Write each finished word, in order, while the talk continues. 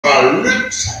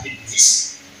chapitre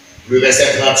 10, le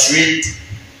verset 38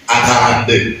 à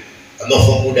 42. Nous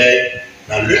avons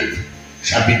dans Luc,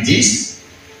 chapitre 10,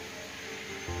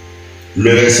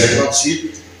 le verset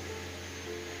 38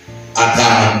 à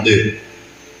 42.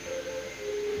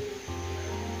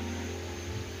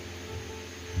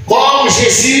 Comme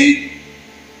Jésus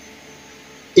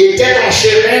était en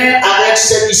chemin avec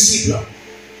ses disciples,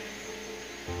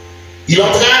 il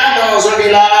entra dans un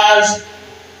village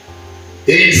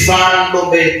et une femme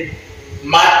nommée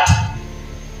Marthe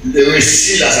le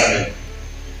reçut dans sa maison.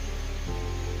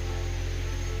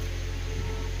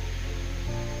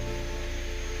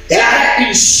 Elle avait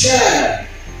une sœur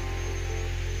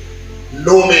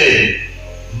nommée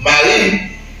Marie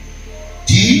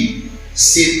qui,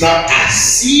 s'étant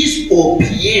assise aux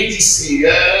pieds du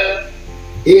Seigneur,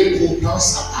 écoutant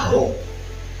sa parole.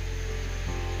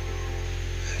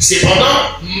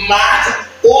 Cependant, Marthe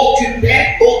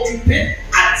occupée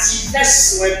à divers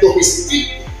soins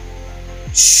domestiques,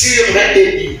 surveillait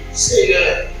et dit,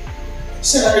 Seigneur,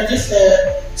 cela ne te fait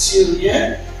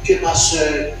rien que ma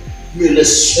soeur me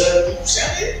laisse seule pour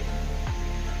servir.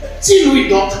 Dis-lui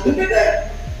donc de m'aider.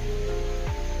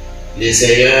 Le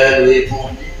Seigneur lui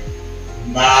répondit,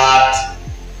 Marthe,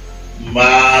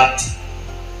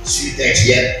 tu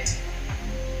t'inquiètes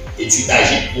et tu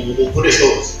t'agites pour beaucoup de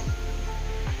choses.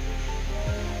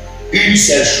 Une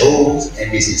seule chose est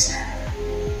nécessaire.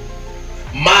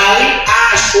 Marie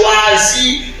a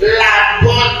choisi la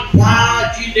bonne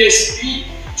part du esprit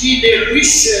qui ne lui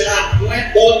sera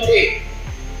point ôtée.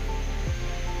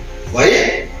 Vous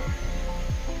voyez?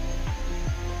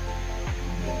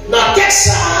 Dans quel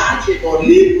ça qui est dans le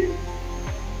livre,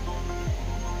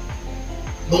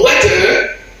 nous voyons que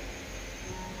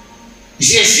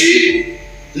Jésus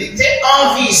était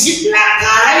en visite la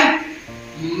caille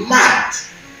Marthe.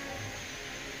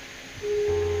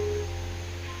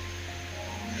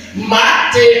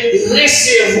 Marthe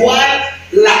recevoir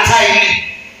la caille.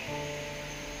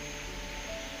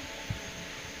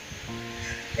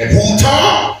 Et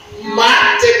pourtant,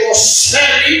 Marthe est mon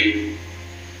seul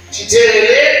qui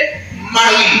était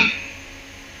Marie.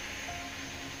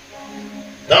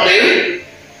 Dans les rues,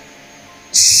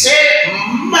 c'est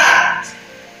Marthe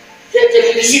qui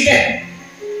était visité.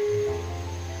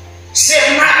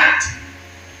 C'est Marthe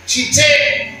qui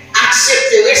était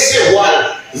accepté recevoir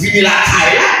venir la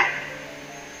caille.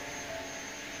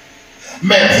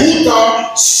 Mais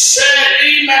pourtant,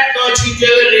 celui maintenant qui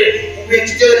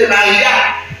était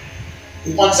Maria,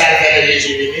 vous comprenez ça avec les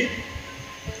Jésus,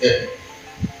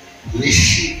 les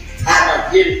chiens à la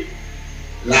ville,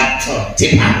 la tente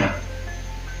par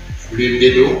le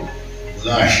dedo,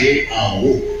 branché en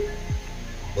haut.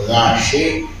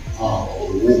 Branché en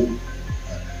haut.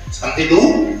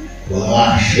 Sentez-vous?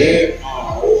 Branché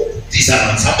en haut. Dis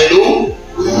ça, sentez-vous?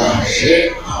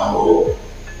 Branché en haut.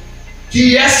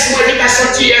 Qui est sous invitation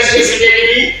qui est Jésus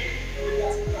béni?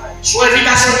 Sous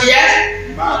invitation qui est?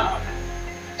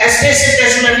 Est-ce que c'était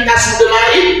sous l'invitation de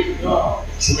Marie? Non.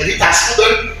 Sous l'invitation de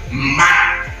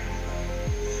Marthe.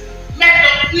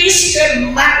 Maintenant, puisque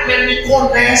Marthe même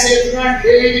connaît ses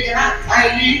étrangers, il a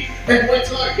failli, mais pour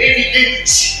étranger,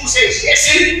 si c'est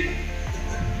Jésus,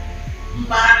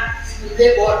 Marthe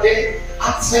débordée à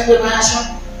faire préparation.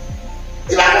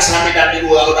 Et là, on s'en met dans le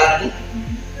bureau à tout.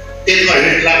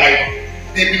 Étranger de la caille.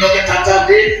 Depuis nous avons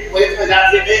entendu, nous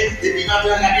avons fait depuis nous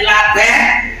avons la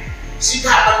paix. Si tu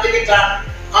as pas de temps,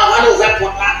 on va ouvrir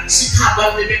pour toi. Si tu as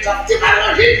pas de temps, tu vas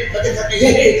manger, tu vas faire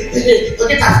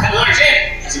manger.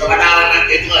 Si tu vas pas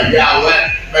étranger,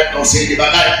 maintenant c'est des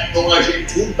bagages. Nous mangeons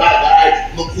tout le bagage,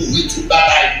 nous couvrons tout le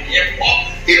bagage bien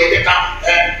propre. Et nous avons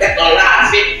maintenant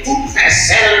lavé toute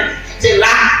vaisselle qui était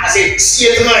là. Parce que si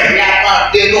étranger a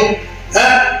demandé nous,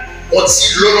 on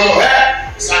dit l'honoré.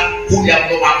 Ça, pour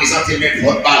nous pas présenter même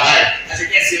votre bagaille. Parce que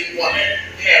c'est moi,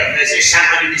 mais c'est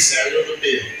chaque anniversaire. Le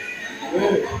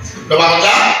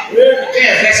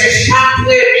bagage, c'est chaque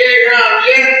premier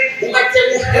janvier, vous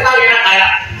mettez-vous préparer la caille.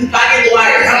 Vous ne pouvez pas droit à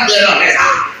la ça.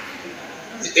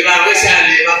 C'est pas vrai, c'est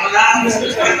aller.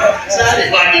 Ça allait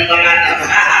pas dire dans la table.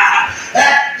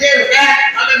 C'est vrai,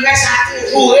 on met ça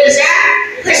toujours.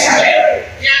 C'est ça.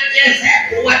 Bien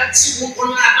fait, pour être si vous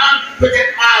prenez la dame,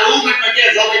 peut-être pas où, maintenant que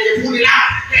les hommes étaient pour là,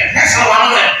 mais ça va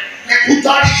même. Mais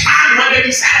pourtant, chaque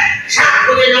vendredi, chaque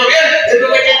premier janvier, et vous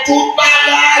mettez tout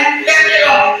bagaille,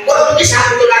 là-dedans. Vous dites ça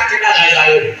pour le lac de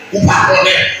bagaille, ou pas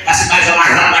connaître, parce que par exemple,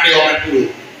 je vais pas pour eux.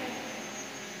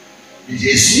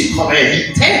 Jésus, comme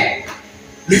invité,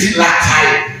 lui dit la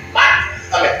caille,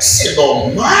 c'est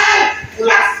normal pour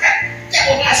la fête des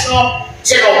relations.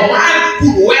 C'est normal pour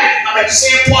nous,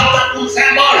 c'est important pour nous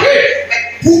faire manger. Mais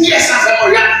pour bien ça faire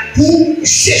manger, pour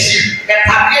Jésus. Mais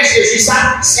pas bien Jésus,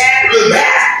 ça, c'est le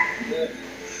maître.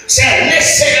 C'est le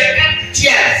Seigneur qui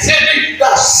est venu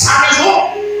dans sa maison.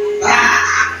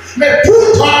 Mais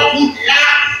pourtant, pour là,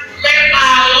 même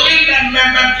Marie,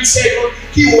 même qui c'est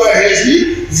qui voit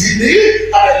Jésus, venir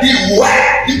avec lui, ouais,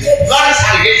 il comprend ça,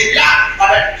 Jésus là,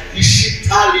 avec les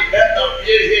chita, les mêmes dans le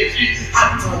pied Jésus,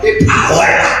 attendez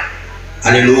parole.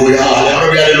 Alléluia,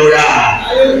 alléluia, alléluia,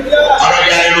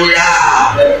 alléluia,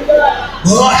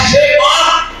 branchez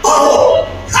en haut.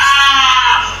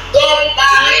 Donc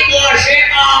Marie branchez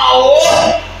en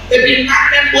haut, et puis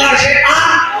maintenant branchez en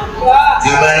bas.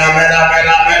 Amen, amen, amen,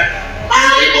 amen.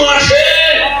 Marie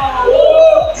branchez en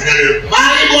haut.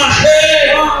 Marie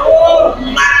branchez en haut.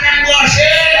 Maintenant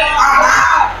branchez en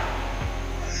bas.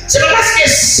 C'est pas parce que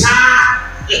ça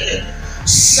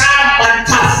m'a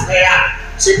fait.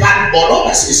 C'est pas bon, non,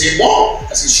 parce que c'est bon,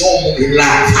 parce que si on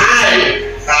la taille,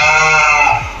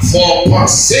 faut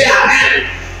penser à elle,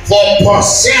 faut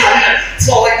penser à elle,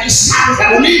 faut être ça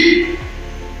pour lui.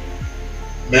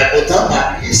 Mais autant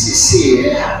papier,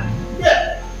 c'est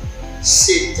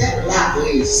c'était la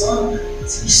raison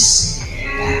du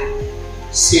Seigneur,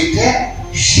 c'était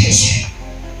Jésus.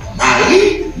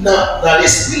 Marie, dans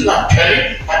l'esprit de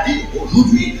l'enquête, a dit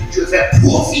aujourd'hui, je vais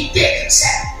profiter de cette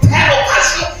belle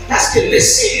occasion parce que le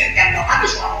Seigneur est dans ma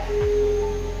maison.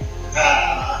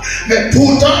 Mais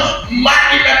pourtant,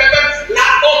 Marie l'a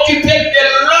occupé de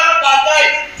l'autre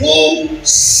bataille pour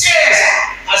César.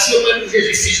 Assurément,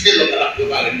 Jésus, fils de l'homme,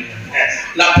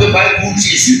 l'a préparé pour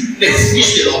Jésus, le fils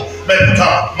de l'homme. Mais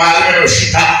pourtant, Marie,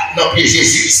 chita, non,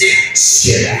 Jésus, c'est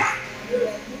Seigneur.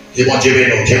 Que mon Dieu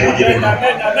bénisse, que mon Dieu bénisse,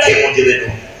 que mon Dieu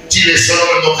bénisse. Tu les sons,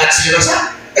 nous pas tirer dans ça.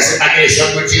 Est-ce que pas que les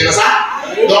sons nous tirent dans ça?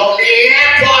 Donc,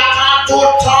 l'important tout le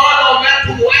temps, nous même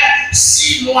pour nous,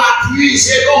 si nous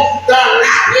appuisons dans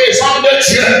la présence de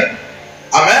Dieu.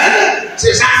 Amen.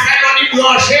 C'est ça fait nous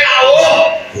brancher en haut.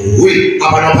 Oui.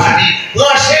 Après, nous pas dit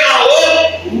brancher en haut.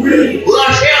 Oui.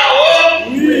 Brancher en haut.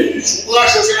 Oui. Sous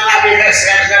brancher, c'est dans la vie,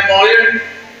 c'est mourir.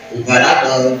 Ou pas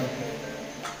là-dedans.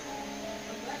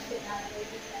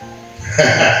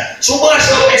 Souvent, je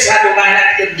fais ça de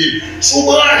manière qui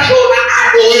souvent, je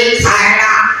adoré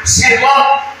seulement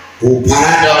pour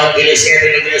parler de l'essayer.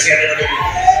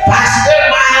 Parce que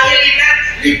Marie,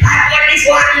 il parle, il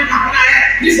faut aller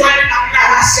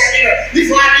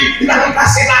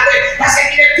passer parce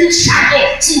qu'il est tout chagrin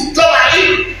sur ton mari.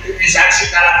 Et puis,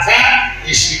 j'achète à la fin,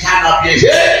 il chita dans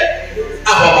piégé.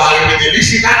 Avant Marie, il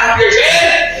chita dans piégé.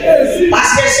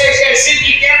 Parce que c'est Jésus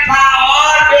qui est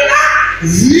parole de la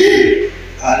vie.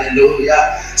 Alléluia.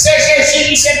 C'est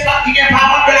Jésus qui est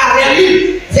parole de la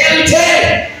vérité.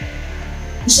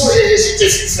 Où sont Jésus qui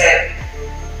fait?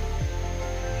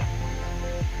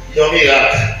 Il y a un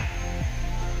miracle.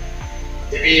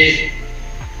 Et puis,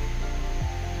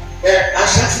 à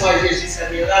chaque fois que Jésus fait un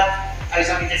miracle, par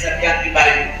exemple, il fait un miracle,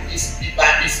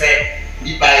 il fait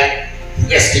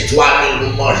presque 3 000 de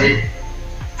manger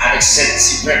avec 5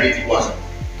 petits pains de petits poissons.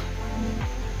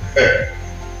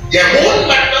 Il y a des gens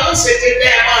maintenant, c'était de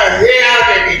manger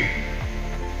avec lui.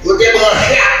 Ils étaient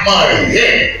branchés à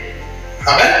manger.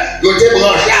 Amen. Ils étaient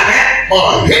branchés avec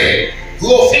manger.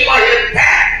 Vous faites manger le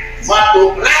pain,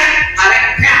 votre plein avec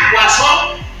pain à poisson,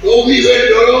 vous vivez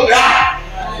de l'eau là.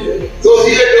 Vous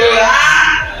vivez de l'eau là.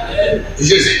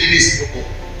 Jésus dit ici beaucoup.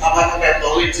 Après, nous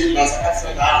mettons utile dans cette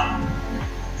affaire-là.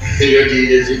 Et il dit,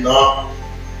 Jésus, non.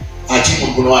 À qui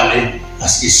nous voulons aller?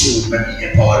 Parce que si vous-même, il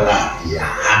n'est pas là.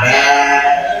 Amen.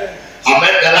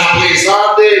 Amen. Dans la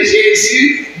présence de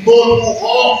Jésus, nous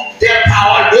pouvons des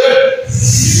paroles de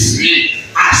vie.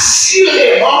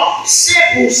 Assurément, c'est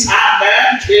pour ça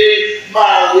même que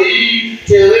Marie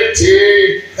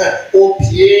était au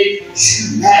pied du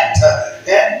maître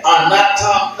en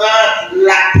attendant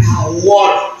la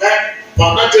parole.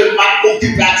 Pendant que Marc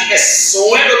occupe la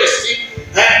soins domestiques.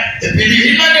 Et puis il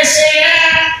dit,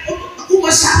 Seigneur,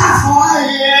 comment ça va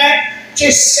faire? Que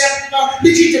c'est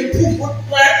il dit pour moi,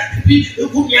 et puis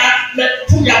pour nous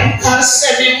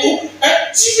servir-vous,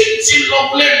 si l'on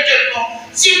plaît de non,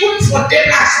 si vous ne faites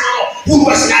déplacement, pour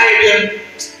nous c'est arrivé.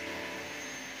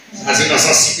 Ça c'est la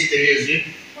sensibilité de Jésus,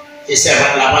 et c'est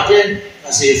à la matin,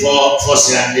 parce qu'il faut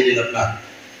se ramener de notre là.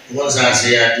 Comment ça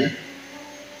c'est à dire?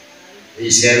 Et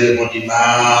il s'est répondu,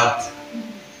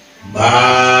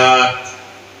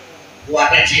 ou à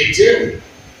inquiéter,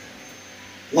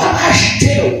 ou à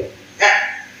agiter.